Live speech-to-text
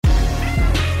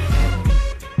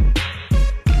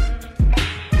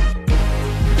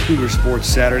Cougar Sports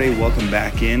Saturday. Welcome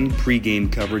back in. Pre-game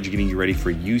coverage getting you ready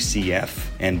for UCF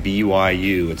and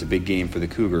BYU. It's a big game for the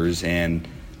Cougars. And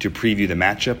to preview the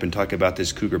matchup and talk about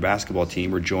this Cougar basketball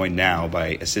team, we're joined now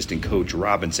by assistant coach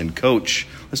Robinson. Coach,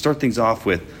 let's start things off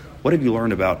with, what have you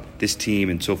learned about this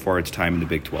team and so far its time in the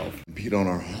Big 12? Compete on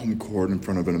our home court in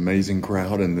front of an amazing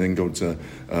crowd, and then go to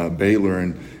Baylor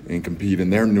and compete in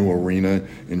their new arena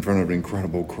in front of an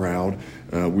incredible crowd.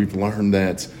 We've learned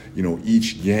that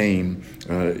each game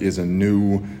is a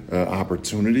new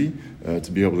opportunity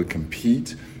to be able to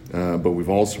compete. But we've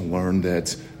also learned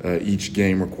that each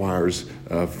game requires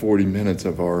 40 minutes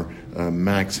of our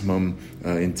maximum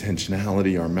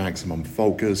intentionality, our maximum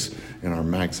focus, and our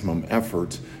maximum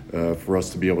effort for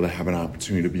us to be able to have an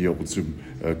opportunity to be able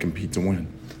to compete to win.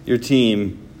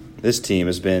 This team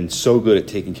has been so good at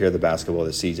taking care of the basketball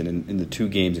this season. In the 2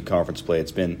 games of conference play,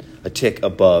 it's been a tick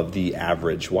above the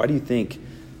average. Why do you think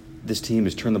this team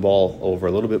has turned the ball over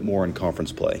a little bit more in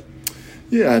conference play?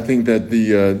 Yeah, I think that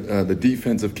the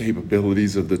defensive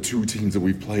capabilities of the 2 teams that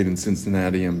we've played in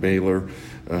Cincinnati and Baylor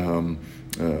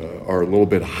are a little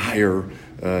bit higher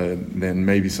than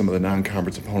maybe some of the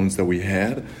non-conference opponents that we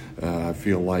had. I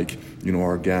feel like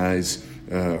our guys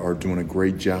are doing a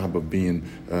great job of being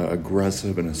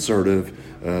aggressive and assertive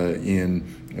in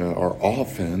our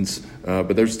offense,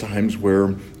 but there's times where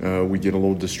we get a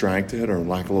little distracted or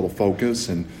lack a little focus,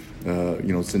 and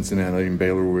Cincinnati and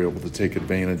Baylor were able to take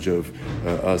advantage of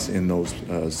us in those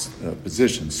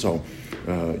positions. So,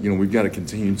 we've got to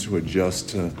continue to adjust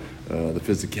to the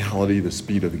physicality, the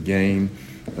speed of the game,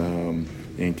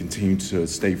 and continue to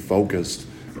stay focused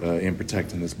in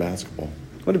protecting this basketball.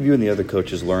 What have you and the other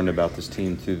coaches learned about this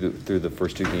team through the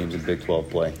first 2 games in Big 12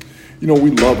 play? We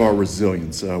love our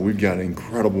resilience. We've got an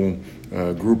incredible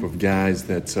group of guys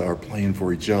that are playing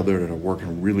for each other, that are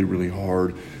working really, really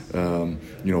hard,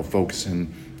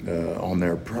 focusing on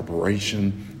their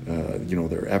preparation,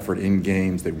 their effort in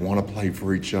games. They want to play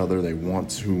for each other. They want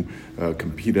to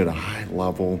compete at a high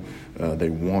level. They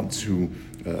want to,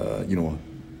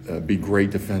 be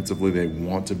great defensively. They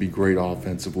want to be great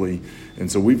offensively.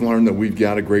 And so we've learned that we've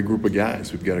got a great group of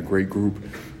guys. We've got a great group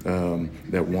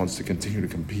that wants to continue to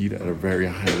compete at a very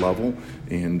high level.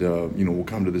 And, we'll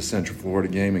come to the Central Florida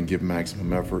game and give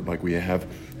maximum effort like we have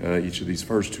each of these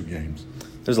first 2 games.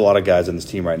 There's a lot of guys on this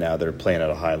team right now that are playing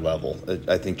at a high level.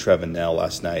 I think Trevin Knell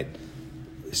last night,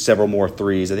 several more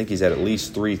threes. I think he's had at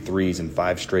least 3 threes in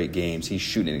 5 straight games. He's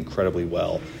shooting incredibly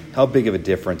well. How big of a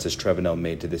difference has Trevin Knell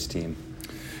made to this team?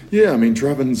 Yeah,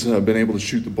 Trevin's been able to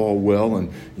shoot the ball well,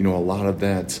 and, a lot of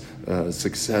that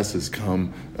success has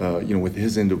come, with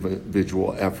his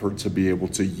individual effort to be able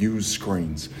to use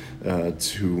screens,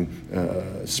 to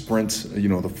sprint,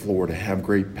 the floor, to have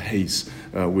great pace,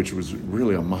 which was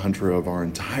really a mantra of our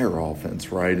entire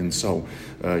offense, right? And so,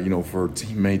 for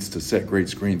teammates to set great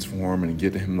screens for him and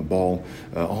get him the ball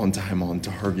on time, on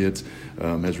target,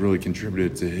 has really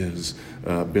contributed to his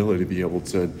ability to be able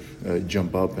to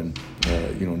jump up and,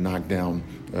 knock down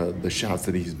the shots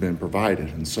that he's been provided.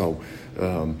 And so,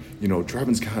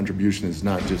 Trevin's contribution is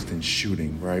not just in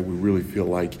shooting, right? We really feel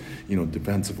like,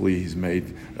 defensively he's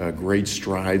made great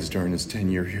strides during his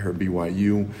tenure here at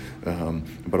BYU,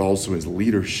 but also his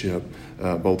leadership,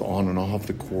 both on and off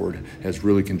the court, has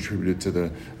really contributed to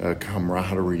the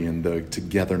camaraderie and the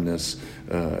togetherness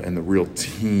and the real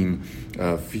team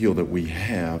feel that we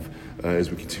have as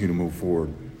we continue to move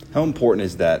forward. How important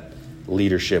is that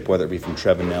leadership, whether it be from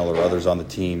Trevin Knell or others on the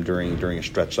team during a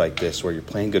stretch like this where you're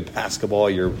playing good basketball,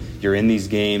 you're in these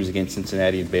games against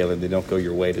Cincinnati and Baylor, they don't go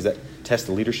your way? Does that test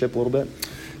the leadership a little bit?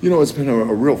 It's been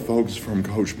a real focus from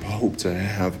Coach Pope to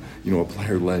have, a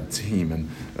player-led team. And,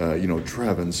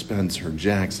 Trevin, Spencer,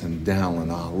 Jackson,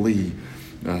 Dallin, Ali,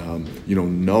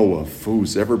 Noah,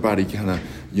 Foose, everybody kind of,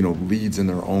 leads in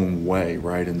their own way,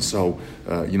 right? And so,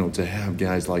 to have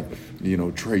guys like,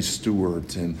 Trey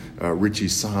Stewart and Richie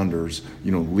Saunders,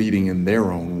 leading in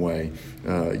their own way,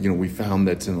 we found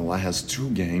that in the last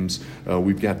 2 games,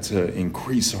 we've got to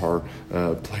increase our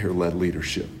player-led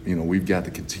leadership. We've got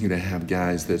to continue to have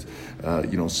guys that,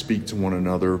 speak to one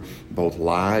another, both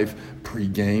live,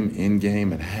 pre-game,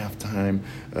 in-game, at halftime,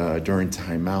 during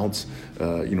timeouts,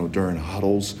 during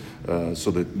huddles,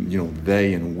 so that,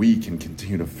 they and we can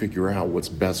continue to figure out what's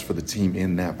best for the team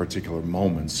in that particular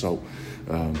moment. So,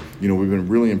 we've been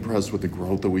really impressed with the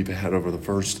growth that we've had over the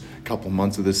first couple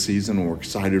months of this season, and we're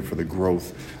excited for the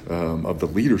growth of the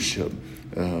leadership,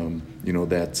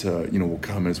 that will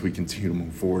come as we continue to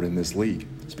move forward in this league.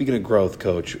 Speaking of growth,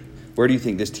 Coach, where do you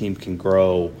think this team can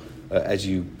grow as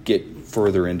you get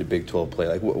further into Big 12 play?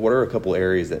 Like, what are a couple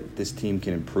areas that this team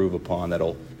can improve upon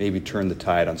that'll maybe turn the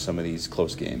tide on some of these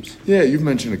close games? Yeah, you've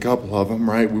mentioned a couple of them,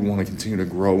 right? We want to continue to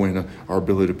grow in our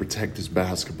ability to protect this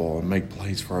basketball and make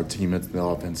plays for our team at the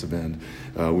offensive end.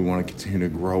 We want to continue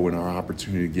to grow in our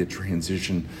opportunity to get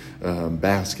transition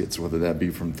baskets, whether that be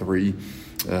from three,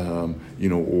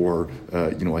 or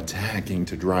attacking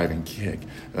to drive and kick.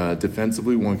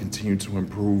 Defensively, we want to continue to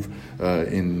improve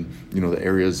in the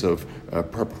areas of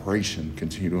preparation,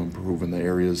 continue to improve in the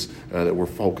areas that we're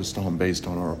focused on based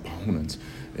on our opponents.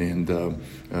 And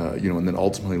then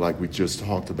ultimately, like we just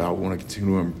talked about, we want to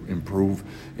continue to improve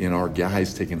in our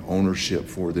guys taking ownership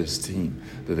for this team,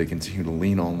 that they continue to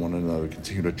lean on one another,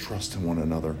 continue to trust in one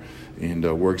another, and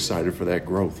we're excited for that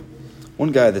growth.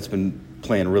 One guy that's been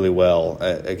playing really well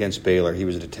against Baylor, he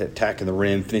was attacking the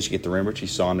rim, finishing at the rim. Richie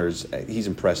Saunders, he's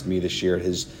impressed me this year at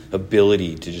his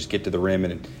ability to just get to the rim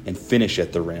and finish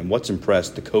at the rim. What's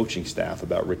impressed the coaching staff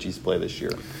about Richie's play this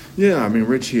year? Yeah, I mean,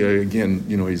 Richie, again,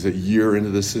 he's a year into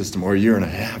the system, or a year and a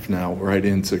half now, right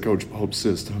into Coach Pope's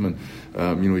system,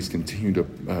 and he's continued to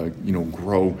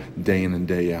grow day in and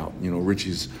day out.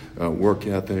 Richie's work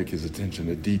ethic, his attention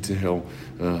to detail,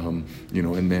 and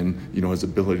then his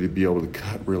ability to be able to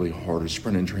cut really hard,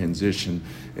 sprint in transition,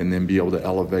 and then be able to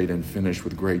elevate and finish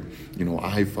with great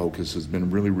eye focus has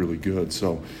been really, really good.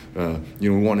 So we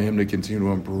want him to continue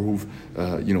to improve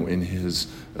in his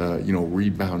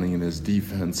rebounding and his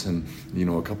defense and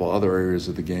a couple other areas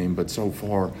of the game. But so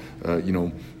far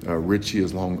Richie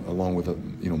is along with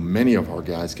many of our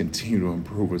guys continue to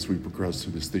improve as we progress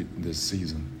through this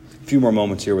season. A few more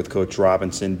moments here with Coach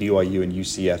Robinson. BYU and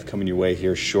UCF coming your way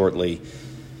here shortly.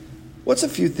 What's a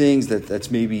few things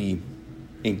that's maybe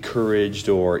encouraged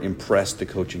or impressed the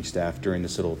coaching staff during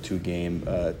this little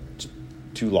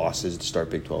two losses to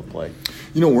start Big 12 play?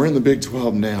 We're in the Big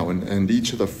 12 now, and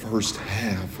each of the first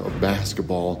half of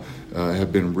basketball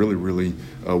have been really, really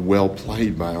well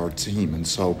played by our team. And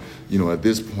so, at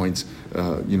this point,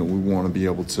 we want to be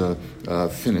able to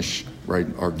finish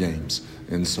our games.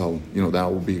 And so, that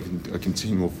will be a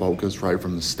continual focus, right,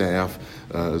 from the staff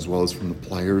as well as from the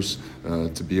players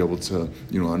to be able to,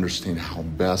 understand how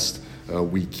best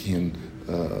we can,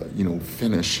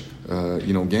 finish,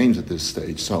 games at this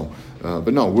stage. So,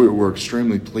 but no, we're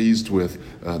extremely pleased with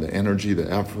the energy, the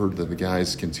effort that the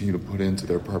guys continue to put into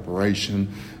their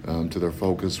preparation, to their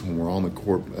focus when we're on the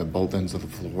court at both ends of the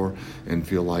floor, and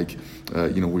feel like,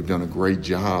 we've done a great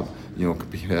job,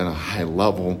 competing at a high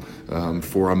level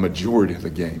for a majority of the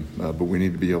game. But we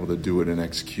need to be able to do it and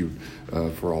execute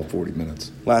for all 40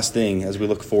 minutes. Last thing, as we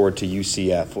look forward to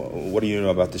UCF, what do you know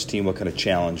about this team? What kind of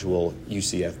challenge will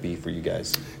UCF be for you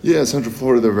guys? Yeah, Central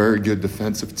Florida, they're a very good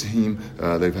defensive team.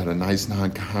 They've had a nice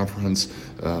non-conference.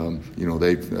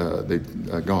 They've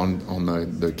gone on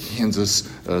the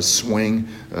Kansas swing,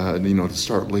 to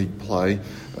start league play.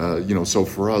 So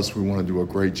for us, we want to do a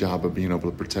great job of being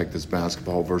able to protect this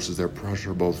basketball versus their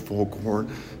pressure, both full court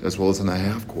as well as in the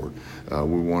half court.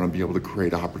 We want to be able to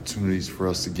create opportunities for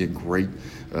us to get great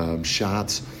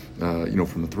shots,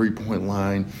 from the three-point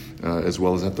line as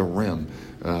well as at the rim.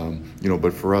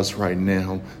 But for us right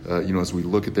now, as we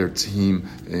look at their team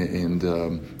and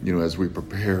as we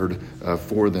prepared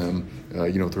for them,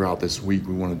 throughout this week,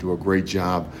 we want to do a great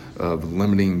job of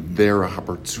limiting their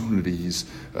opportunities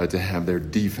to have their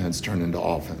defense turn into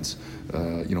offense,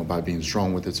 by being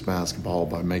strong with its basketball,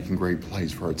 by making great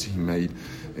plays for our teammate.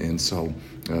 And so,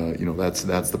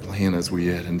 that's the plan as we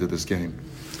head into this game.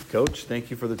 Coach, thank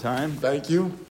you for the time. Thank you.